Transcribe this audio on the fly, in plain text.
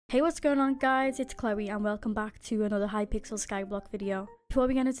Hey, what's going on guys, it's Chloe and welcome back to another Hypixel Skyblock video. Before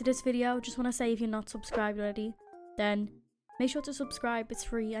we get into this video, just want to say if you're not subscribed already, then make sure to subscribe, it's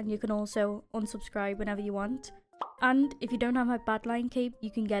free and you can also unsubscribe whenever you want. And if you don't have my Badline cape, you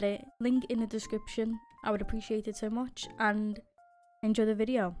can get it, link in the description. I would appreciate it so much and enjoy the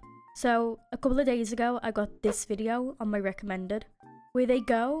video. So a couple of days ago I got this video on my recommended where they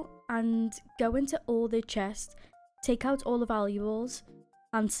go into all the chests, take out all the valuables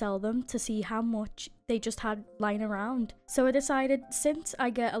and sell them to see how much they just had lying around. So I decided, since I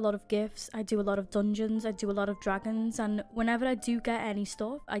get a lot of gifts, I do a lot of dungeons, I do a lot of dragons, and whenever I do get any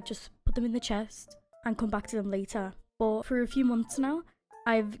stuff, I just put them in the chest and come back to them later. But for a few months now,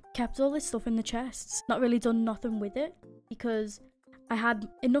 I've kept all this stuff in the chests, not really done nothing with it because I had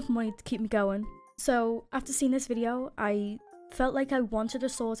enough money to keep me going. So after seeing this video, I felt like I wanted to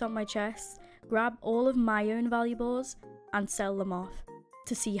sort out my chests, grab all of my own valuables and sell them off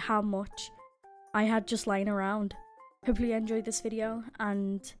to see how much I had just lying around. Hopefully you enjoyed this video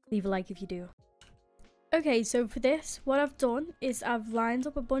and leave a like if you do. Okay, so for this, what I've done is I've lined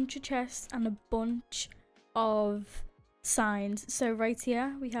up a bunch of chests and a bunch of signs. So right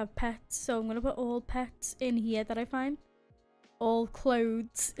here we have pets, so I'm gonna put all pets in here that I find. All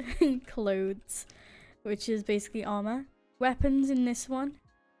clothes, clothes, which is basically armor. Weapons in this one,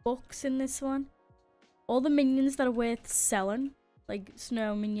 books in this one. All the minions that are worth selling, like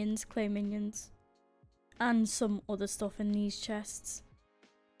snow minions, clay minions, and some other stuff in these chests.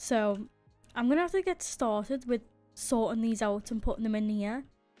 So I'm gonna have to get started with sorting these out and putting them in here,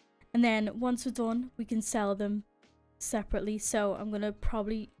 and then once we're done we can sell them separately. So I'm gonna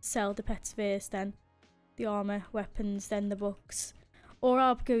probably sell the pets first, then the armor, weapons, then the books, or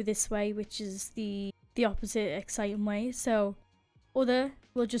I'll go this way, which is the opposite exciting way. So other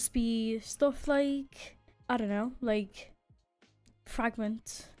will just be stuff like, I don't know, like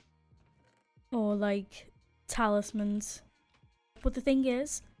fragment or like talismans. But the thing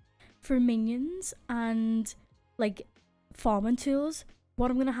is, for minions and like farming tools, what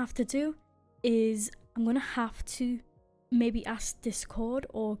I'm gonna have to do is I'm gonna have to maybe ask Discord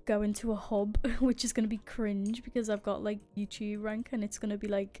or go into a hub, which is gonna be cringe because I've got like YouTube rank and it's gonna be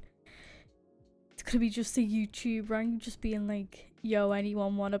like, it's gonna be just a YouTube rank just being like, yo,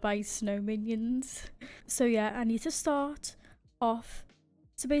 anyone wanna buy snow minions? So yeah, I need to start off.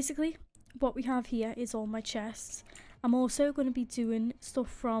 So basically what we have here is all my chests. I'm also going to be doing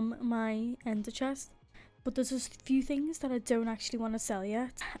stuff from my ender chest, but there's a few things that I don't actually want to sell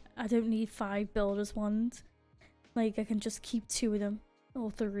yet. I don't need 5 builders wands, like I can just keep 2 of them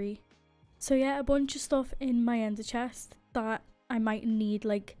or 3. So yeah, a bunch of stuff in my ender chest that I might need,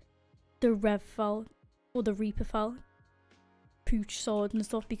 like the rev fell or the reaper fell pooch sword and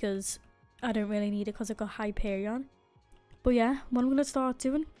stuff, because I don't really need it because I got Hyperion. But yeah, what I'm going to start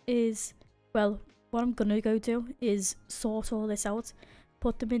doing is, well, what I'm going to go do is sort all this out,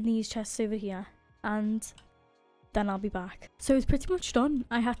 put them in these chests over here, and then I'll be back. So it's pretty much done.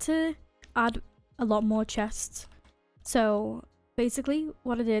 I had to add a lot more chests. So basically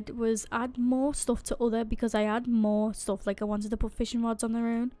what I did was add more stuff to other, because I had more stuff, like I wanted to put fishing rods on their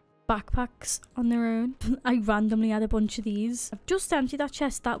own, backpacks on their own. I randomly had a bunch of these. I've just emptied that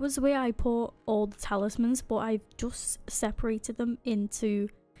chest. That was where I put all the talismans, but I've just separated them into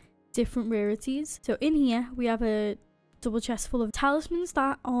different rarities. So in here we have a double chest full of talismans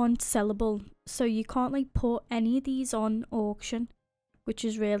that aren't sellable, so you can't like put any of these on auction, which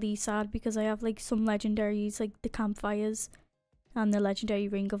is really sad because I have like some legendaries like the campfires and the legendary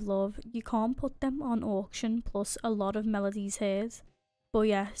ring of love. You can't put them on auction, plus a lot of melodies hairs. But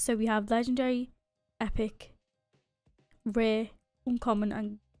yeah, so we have legendary, epic, rare, uncommon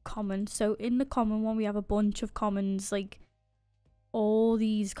and common. So in the common one we have a bunch of commons, like all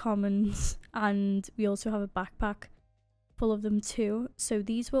these commons, and we also have a backpack full of them too. So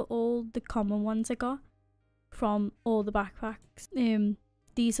these were all the common ones I got from all the backpacks.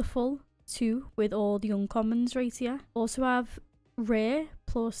 These are full too with all the uncommons right here. Also have rare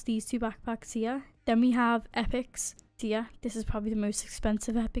plus these 2 backpacks here. Then we have epics here. This is probably the most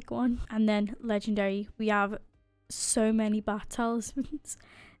expensive epic one. And then legendary, we have so many bat talismans.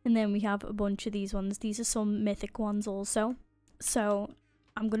 And then we have a bunch of these ones. These are some mythic ones also. So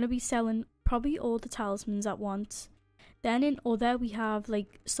I'm going to be selling probably all the talismans at once. Then in other we have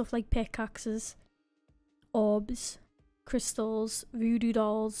like stuff like pickaxes, orbs, crystals, voodoo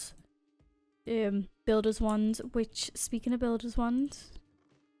dolls, builders wands, which, speaking of builders wands,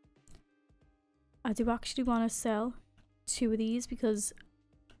 I do actually want to sell 2 of these because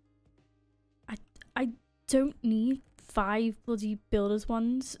I don't need 5 bloody builders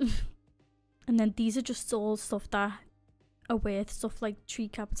wands. And then these are just all stuff that are worth stuff like tree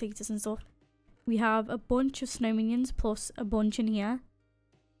capitators and stuff. We have a bunch of snow minions plus a bunch in here.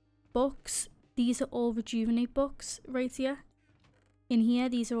 Books. These are all rejuvenate books right here. In here,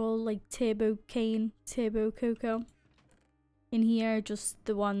 these are all like Turbo Cane, Turbo Cocoa. In here, just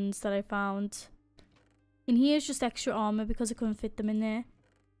the ones that I found. In here is just extra armor because I couldn't fit them in there.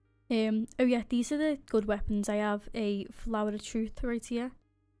 Oh yeah, these are the good weapons. I have a Flower of Truth right here.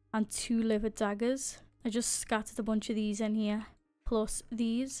 And 2 liver daggers. I just scattered a bunch of these in here. Plus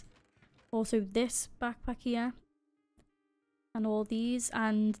these. Also this backpack here. And all these.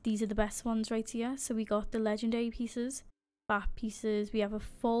 And these are the best ones right here. So we got the legendary pieces. Bat pieces. We have a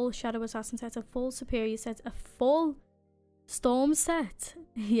full Shadow Assassin set. A full Superior set. A full Storm set.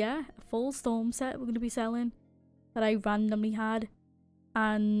 Yeah, a full Storm set we're going to be selling. That I randomly had.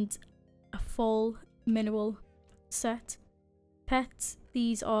 And a full Mineral set. Pets.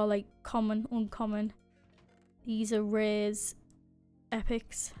 These are like common, uncommon. These are rares,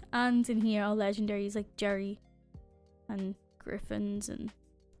 epics. And in here are legendaries like Jerry and Griffins and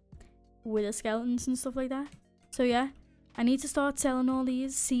Wither Skeletons and stuff like that. So yeah, I need to start selling all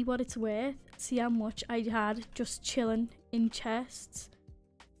these, see what it's worth, see how much I had just chilling in chests.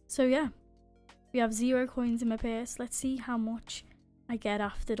 So yeah, we have 0 coins in my purse. Let's see how much I get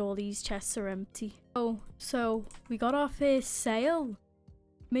after all these chests are empty. Oh, so we got our first sale.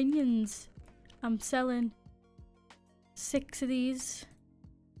 Minions. I'm selling 6 of these.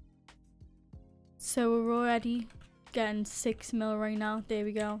 So we're already getting 6 mil right now. There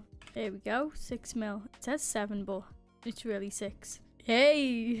we go. There we go. 6 mil. It says 7, but it's really 6.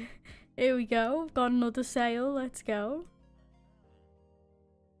 Hey! Here we go. Got another sale. Let's go.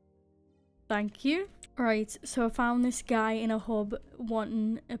 Thank you. Right, so I found this guy in a hub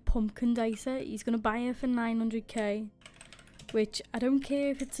wanting a pumpkin dicer. He's going to buy it for 900k. Which I don't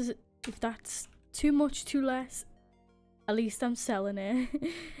care if if that's too much, too less. At least I'm selling it.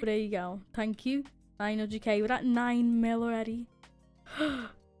 But there you go. Thank you. 900k. We're at 9 mil already.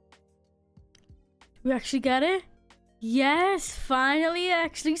 We actually get it? Yes, finally I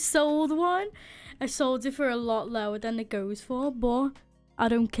actually sold one. I sold it for a lot lower than it goes for, but I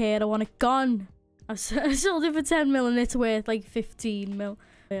don't care. I want it gone. I sold it for 10 mil and it's worth like 15 mil.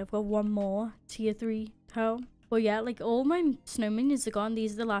 I've got one more tier 3 home. But yeah, like all my snow minions are gone.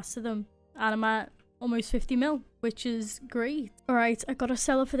 These are the last of them. And I'm at almost 50 mil, which is great. Alright, I got a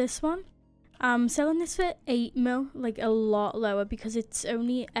seller for this one. I'm selling this for 8 mil, like a lot lower because it's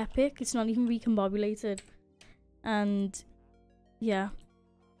only epic. It's not even recombobulated. And yeah,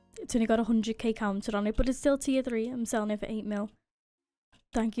 it's only got 100k counted on it, but it's still tier 3. I'm selling it for 8 mil.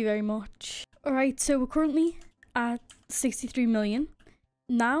 Thank you very much. Alright, so we're currently at 63 million.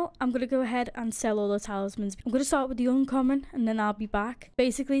 Now, I'm going to go ahead and sell all the talismans. I'm going to start with the uncommon and then I'll be back.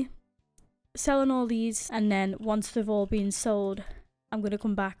 Basically, selling all these and then once they've all been sold, I'm going to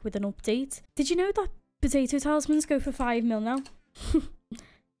come back with an update. Did you know that potato talismans go for 5 mil now?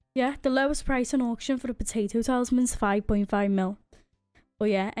 Yeah, the lowest price on auction for a potato talisman is 5.5 mil. But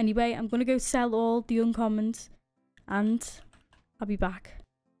yeah, anyway, I'm going to go sell all the uncommons and I'll be back.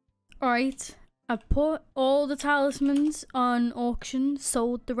 Alright. I've put all the talismans on auction,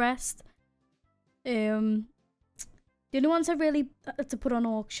 sold the rest. The only ones I really had to put on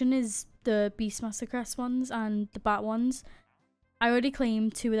auction is the Beastmaster Crest ones and the Bat ones. I already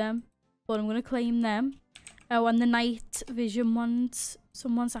claimed 2 of them, but I'm going to claim them. Oh, and the Night Vision ones,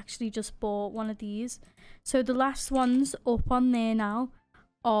 someone's actually just bought one of these. So the last ones up on there now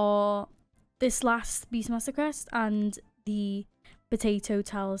are this last Beastmaster Crest and the potato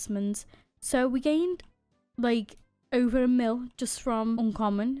talismans. So we gained like over 1 mil just from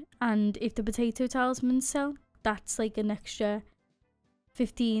uncommon, and if the potato talismans sell, that's like an extra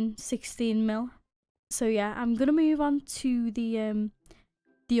 15, 16 mil. So yeah, I'm gonna move on to the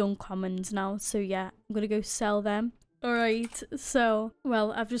uncommons now. So yeah, I'm gonna go sell them. Alright, so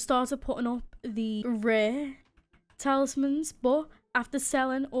well, I've just started putting up the rare talismans, but after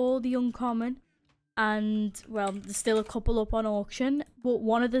selling all the uncommon, and well, there's still a couple up on auction, but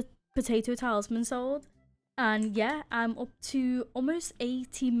one of the potato talisman sold, and yeah, I'm up to almost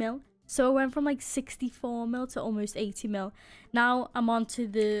 80 mil. So I went from like 64 mil to almost 80 mil. Now I'm on to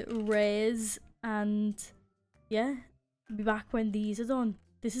the rares, and yeah, I'll be back when these are done.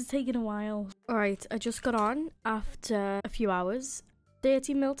 This is taking a while. Alright, I just got on after a few hours.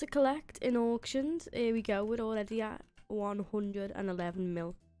 30 mil to collect in auctions. Here we go, we're already at 111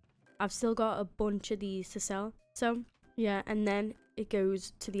 mil. I've still got a bunch of these to sell. So yeah, and then it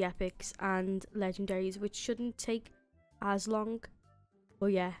goes to the epics and legendaries, which shouldn't take as long. But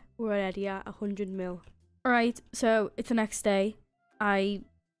yeah, we're already at 100 mil. Alright, so it's the next day. I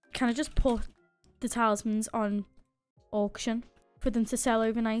kind of just put the talismans on auction for them to sell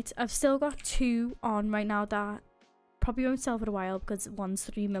overnight. I've still got 2 on right now that probably won't sell for a while because one's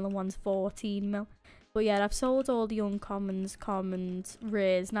 3 mil and one's 14 mil. But yeah, I've sold all the uncommons, commons,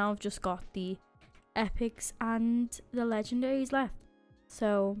 rares. Now I've just got the epics and the legendaries left.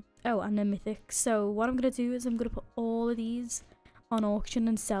 So, oh, and the mythics. So what I'm going to do is I'm going to put all of these on auction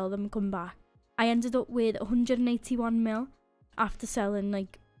and sell them and come back. I ended up with 181 mil after selling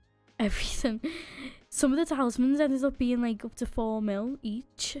like everything. Some of the talismans ended up being like up to 4 mil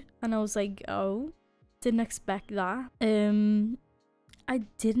each, and I was like, oh, didn't expect that. I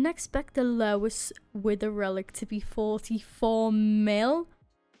didn't expect the lowest wither relic to be 44 mil.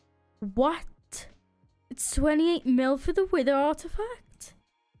 What? It's 28 mil for the wither artifact?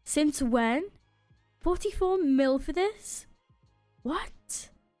 Since when? 44 mil for this? What?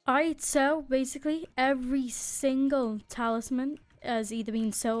 Alright, so basically every single talisman has either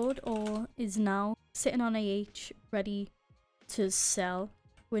been sold or is now sitting on AH ready to sell.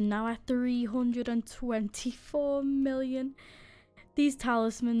 We're now at 324 million. These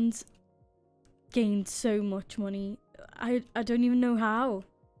talismans gained so much money. I don't even know how.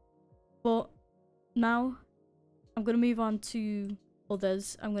 But now I'm going to move on to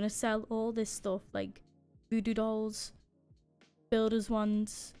others. I'm going to sell all this stuff like voodoo dolls, builders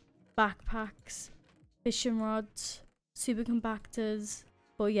wands, backpacks, fishing rods, super compactors.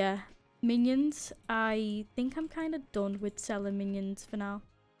 But yeah, minions, I think I'm kind of done with selling minions for now.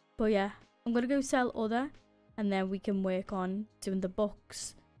 But yeah, I'm gonna go sell other, and then we can work on doing the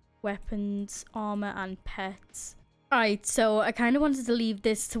books, weapons, armor, and pets. Alright, so I kind of wanted to leave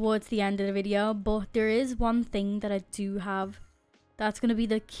this towards the end of the video, but there is one thing that I do have that's gonna be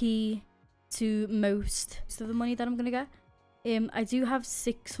the key to most of the money that I'm gonna get. I do have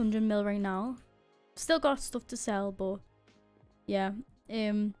 600 mil right now. Still got stuff to sell, but yeah.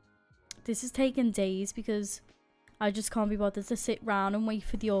 This is taking days because I just can't be bothered to sit around and wait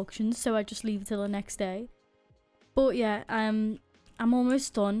for the auctions, so I just leave it till the next day. But yeah, I'm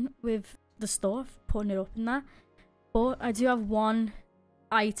almost done with the stuff, putting it up in that. But I do have one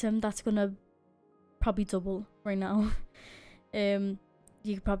item that's gonna probably double right now. You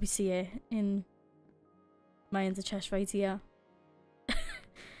can probably see it in my ender chest right here.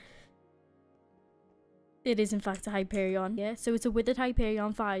 It is in fact a Hyperion, yeah. So it's a withered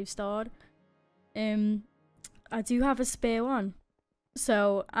Hyperion 5-star. I do have a spare one,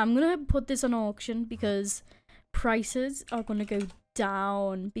 so I'm gonna put this on auction because prices are gonna go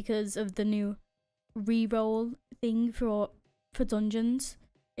down because of the new reroll thing for dungeons.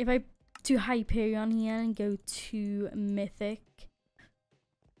 If I do Hyperion here and go to mythic,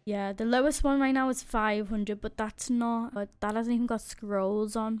 yeah, the lowest one right now is 500, but that hasn't even got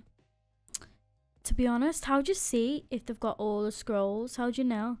scrolls on. To be honest, how'd you see if they've got all the scrolls? How'd you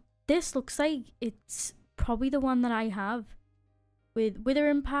know? This looks like it's probably the one that I have with Wither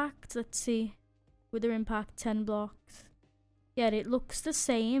Impact. Let's see. Wither Impact 10 blocks. Yeah, it looks the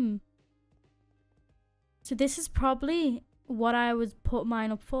same. So this is probably what I would put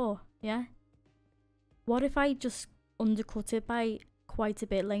mine up for, yeah? What if I just undercut it by quite a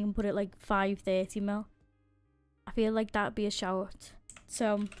bit, like, and put it like 530 mil? I feel like that'd be a shout.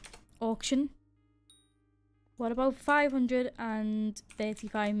 So, auction. What about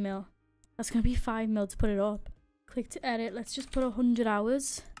 535 mil? That's going to be 5 mil to put it up. Click to edit. Let's just put 100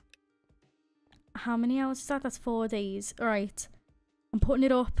 hours. How many hours is that? That's 4 days. Alright. I'm putting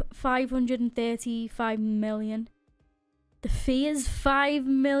it up. 535 million. The fee is 5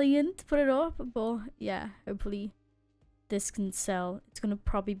 million to put it up. But yeah, hopefully this can sell. It's going to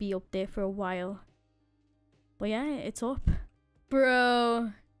probably be up there for a while. But yeah, it's up.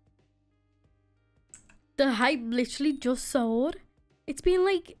 Bro. The hype literally just sold. It's been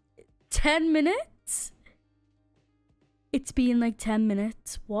like 10 minutes. It's been like 10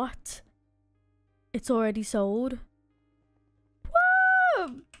 minutes. What? It's already sold.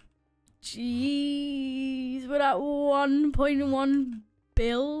 Whoa! Jeez, we're at 1.1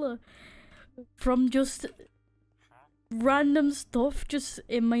 bill from just random stuff just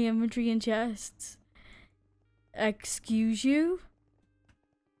in my inventory and chests. Excuse you?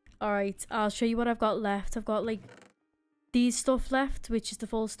 Alright, I'll show you what I've got left. I've got like these stuff left, which is the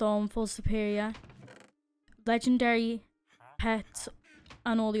full storm, full superior, legendary pets,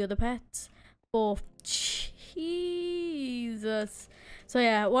 and all the other pets. Oh, Jesus. So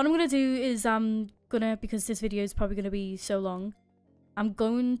yeah, what I'm gonna do is because this video is probably gonna be so long, I'm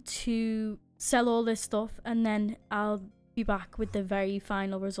going to sell all this stuff and then I'll be back with the very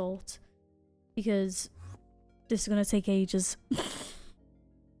final result because this is gonna take ages.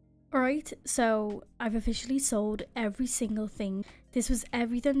 Alright, so I've officially sold every single thing This was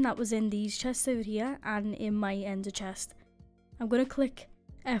everything that was in these chests over here and in my ender chest. I'm going to click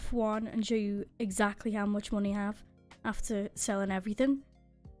F1 and show you exactly how much money I have after selling everything.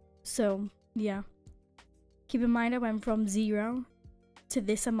 So yeah, keep in mind I went from 0 to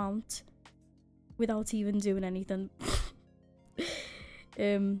this amount without even doing anything.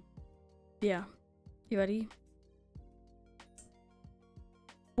 Yeah, you ready?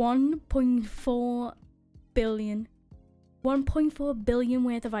 1.4 billion. 1.4 billion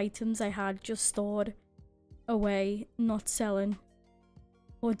worth of items I had just stored away, not selling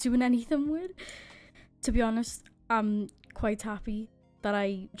or doing anything with. To be honest, I'm quite happy that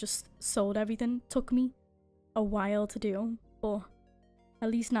I just sold everything. Took me a while to do, but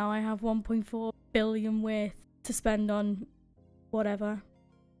at least now I have 1.4 billion worth to spend on whatever.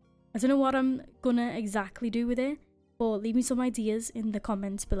 I don't know what I'm gonna exactly do with it, but leave me some ideas in the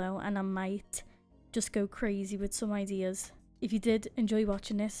comments below and I might just go crazy with some ideas. If you did enjoy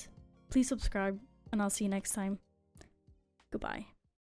watching this, please subscribe and I'll see you next time. Goodbye.